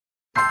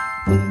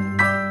Have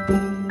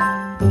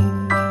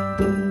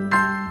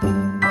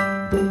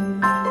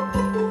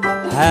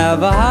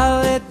a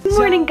holiday. Good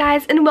morning,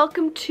 guys, and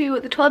welcome to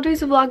the 12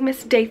 Days of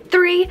Vlogmas Day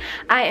 3.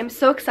 I am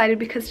so excited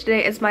because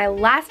today is my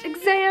last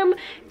exam,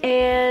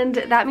 and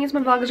that means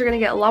my vlogs are going to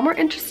get a lot more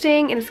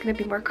interesting, and it's going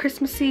to be more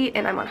Christmassy,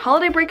 and I'm on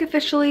holiday break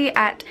officially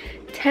at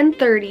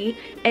 10:30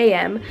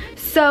 a.m.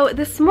 So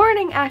this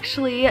morning,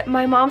 actually,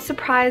 my mom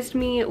surprised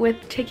me with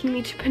taking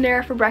me to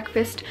Panera for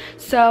breakfast,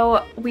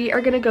 so we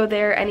are going to go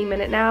there any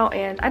minute now,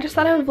 and I just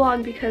thought I would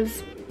vlog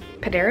because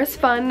Panera's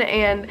fun,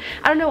 and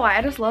I don't know why,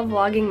 I just love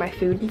vlogging my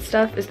food and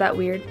stuff. Is that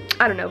weird?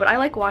 I don't know, but I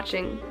like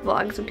watching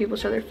vlogs when people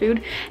show their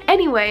food.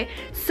 Anyway,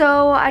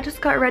 so I just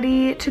got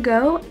ready to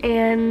go,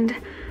 and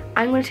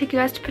I'm going to take you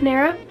guys to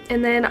Panera,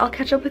 and then I'll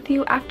catch up with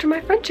you after my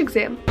French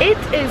exam. It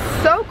is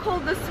so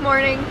cold this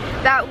morning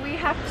that we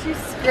have to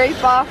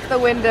scrape off the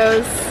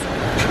windows.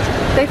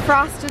 They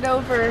frosted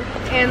over,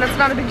 and that's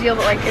not a big deal,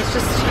 but like it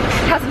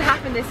hasn't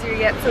happened this year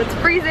yet, so it's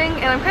freezing,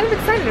 and I'm kind of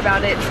excited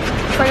about it.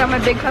 So I got my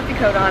big puffy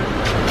coat on.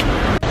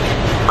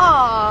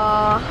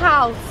 Aw,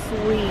 how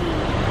sweet.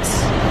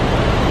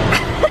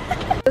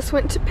 Just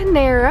went to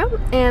Panera,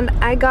 and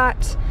I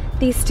got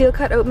the steel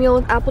cut oatmeal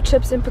with apple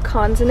chips and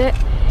pecans in it.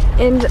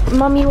 And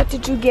Mommy, what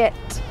did you get?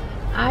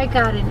 I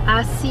got an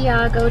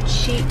Asiago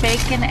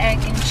bacon, egg,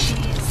 and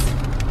cheese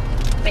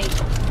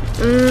bagel.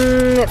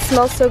 It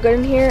smells so good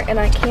in here, and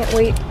I can't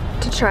wait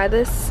to try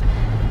this.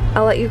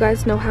 I'll let you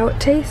guys know how it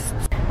tastes.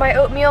 My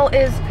oatmeal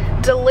is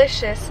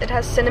delicious. It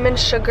has cinnamon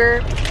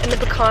sugar, and the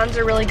pecans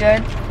are really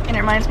good, and it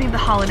reminds me of the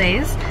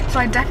holidays, so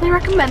I definitely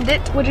recommend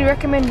it. Would you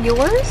recommend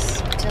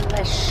yours?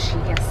 Delicious.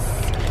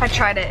 I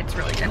tried it. It's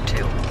really good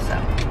too. So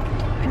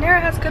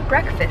Panera has good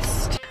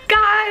breakfast.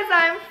 Guys,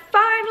 I'm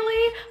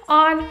finally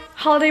on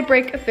holiday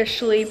break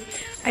officially.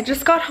 I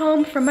just got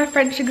home from my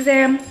French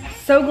exam.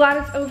 So glad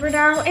it's over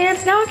now,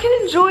 and now I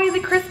can enjoy the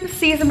Christmas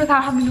season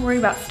without having to worry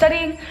about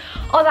studying,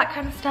 all that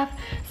kind of stuff.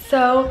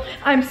 So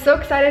I'm so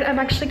excited. I'm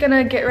actually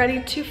gonna get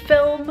ready to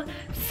film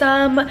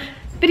some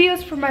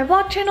videos for my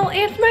vlog channel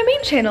and for my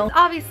main channel.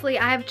 Obviously,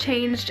 I have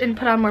changed and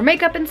put on more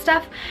makeup and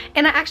stuff,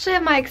 and I actually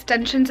have my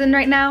extensions in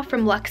right now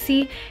from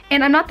Luxie,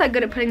 and I'm not that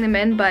good at putting them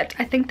in, but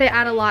I think they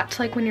add a lot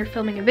to like when you're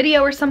filming a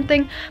video or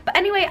something. But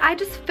anyway, I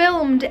just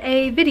filmed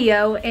a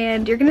video,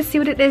 and you're gonna see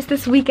what it is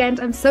this weekend.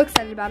 I'm so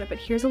excited about it, but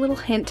here's a little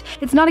hint.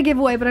 It's not a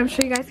giveaway, but I'm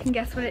sure you guys can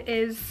guess what it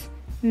is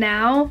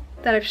now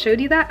that I've showed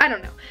you that. I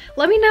don't know.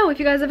 Let me know if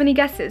you guys have any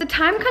guesses. The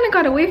time kind of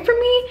got away from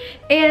me,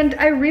 and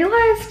I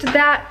realized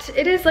that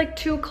it is like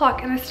 2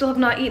 o'clock and I still have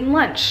not eaten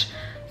lunch.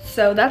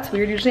 So that's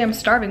weird. Usually I'm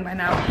starving by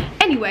now.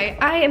 Anyway,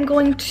 I am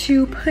going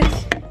to put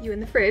you in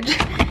the fridge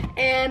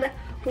and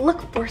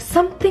look for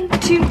something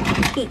to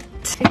eat.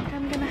 I think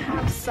I'm gonna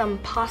have some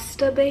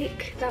pasta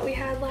bake that we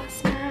had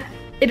last night.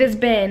 It has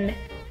been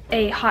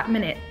a hot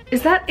minute.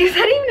 Is that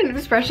even an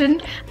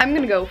expression? I'm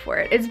gonna go for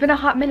it. It's been a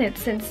hot minute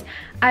since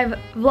I've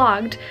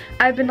vlogged.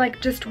 I've been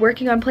like just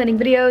working on planning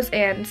videos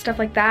and stuff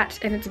like that,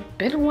 and it's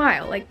been a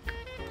while. Like,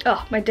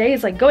 oh, my day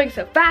is like going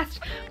so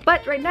fast.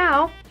 But right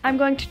now, I'm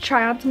going to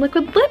try on some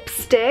liquid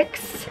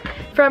lipsticks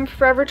from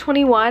Forever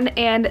 21,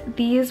 and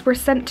these were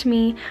sent to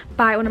me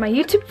by one of my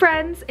YouTube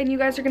friends, and you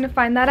guys are gonna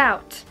find that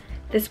out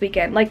this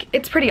weekend. Like,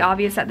 it's pretty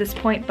obvious at this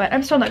point, but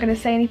I'm still not gonna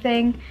say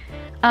anything.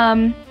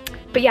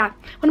 But yeah,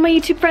 one of my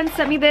YouTube friends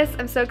sent me this.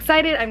 I'm so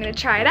excited. I'm gonna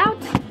try it out,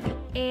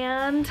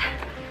 and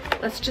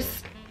let's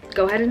just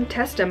go ahead and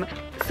test them.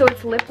 So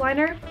it's lip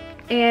liner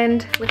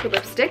and liquid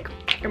lipstick.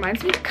 It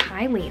reminds me of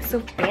Kylie,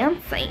 so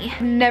fancy.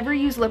 I've never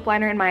used lip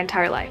liner in my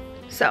entire life,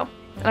 so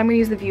I'm gonna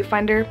use the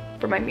viewfinder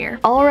for my mirror.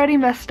 Already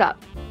messed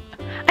up.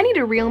 I need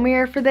a real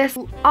mirror for this.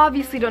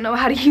 Obviously don't know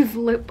how to use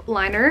lip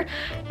liner,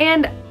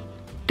 and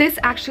this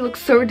actually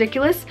looks so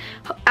ridiculous.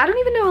 I don't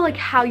even know like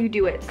how you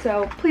do it,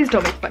 so please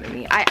don't make fun of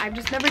me. I've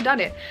just never done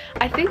it.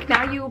 I think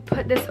now you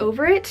put this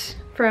over it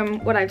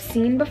from what I've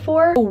seen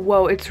before. Oh,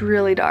 whoa, it's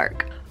really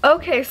dark.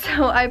 Okay,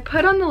 so I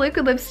put on the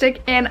liquid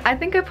lipstick, and I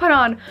think I put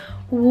on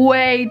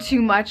way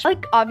too much.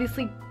 Like,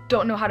 obviously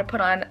don't know how to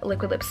put on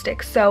liquid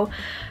lipstick, so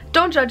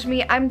don't judge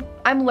me. I'm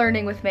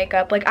learning with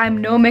makeup. Like,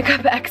 I'm no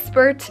makeup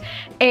expert,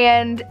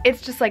 and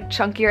it's just like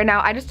chunkier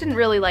now. I just didn't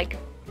really like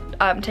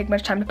take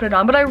much time to put it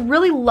on, but I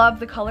really love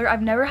the color.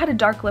 I've never had a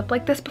dark lip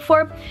like this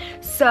before,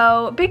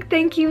 so big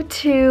thank you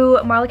to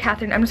Marla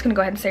Catherine. I'm just gonna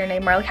go ahead and say her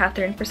name, Marla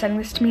Catherine, for sending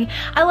this to me.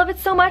 I love it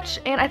so much,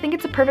 and I think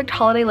it's a perfect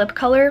holiday lip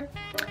color.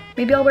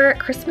 Maybe I'll wear it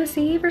Christmas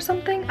Eve or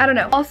something. I don't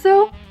know.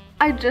 Also,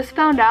 I just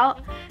found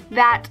out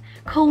that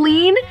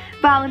Colleen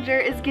Ballinger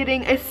is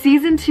getting a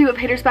season 2 of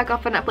Haters Back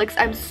Off on Netflix.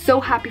 I'm so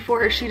happy for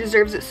her. She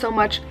deserves it so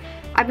much.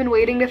 I've been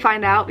waiting to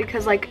find out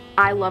because like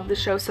I love the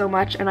show so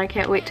much, and I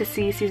can't wait to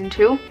see season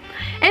 2.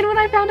 And when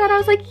I found out, I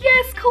was like,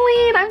 yes,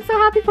 Colleen, I'm so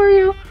happy for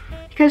you,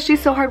 because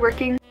she's so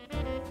hardworking.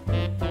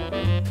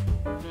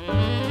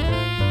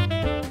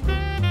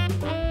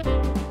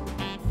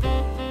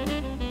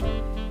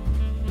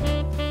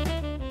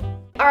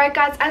 Alright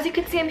guys, as you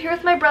can see, I'm here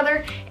with my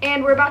brother,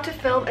 and we're about to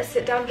film a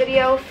sit-down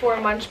video for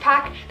Munch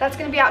Pack. That's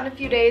going to be out in a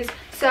few days,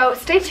 so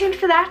stay tuned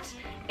for that,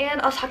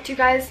 and I'll talk to you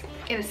guys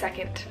in a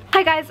second.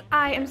 Hi guys,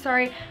 I am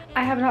sorry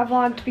I have not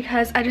vlogged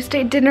because I just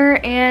ate dinner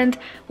and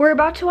we're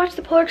about to watch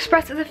the Polar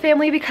Express as a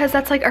family because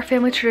that's like our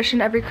family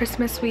tradition. Every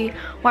Christmas we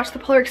watch the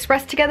Polar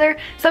Express together.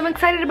 So I'm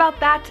excited about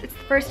that. It's the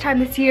first time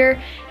this year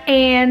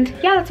and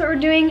yeah, that's what we're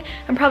doing.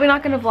 I'm probably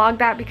not gonna vlog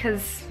that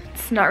because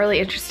it's not really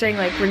interesting.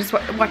 Like we're just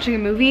watching a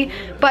movie,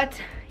 but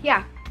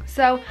yeah.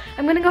 So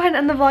I'm gonna go ahead and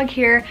end the vlog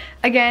here.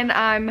 Again,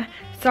 I'm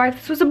sorry if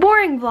this was a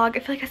boring vlog. I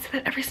feel like I say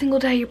that every single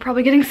day. You're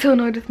probably getting so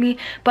annoyed with me.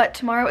 But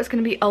tomorrow is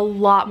gonna be a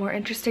lot more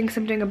interesting.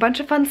 So I'm doing a bunch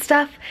of fun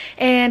stuff.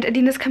 And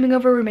Adina's coming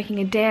over, we're making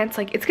a dance.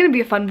 Like, it's gonna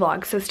be a fun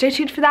vlog. So stay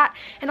tuned for that.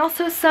 And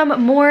also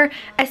some more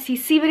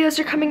SCC videos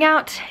are coming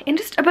out. And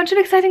just a bunch of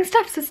exciting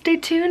stuff. So stay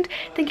tuned.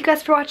 Thank you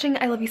guys for watching.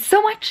 I love you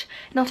so much.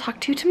 And I'll talk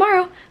to you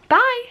tomorrow.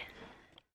 Bye!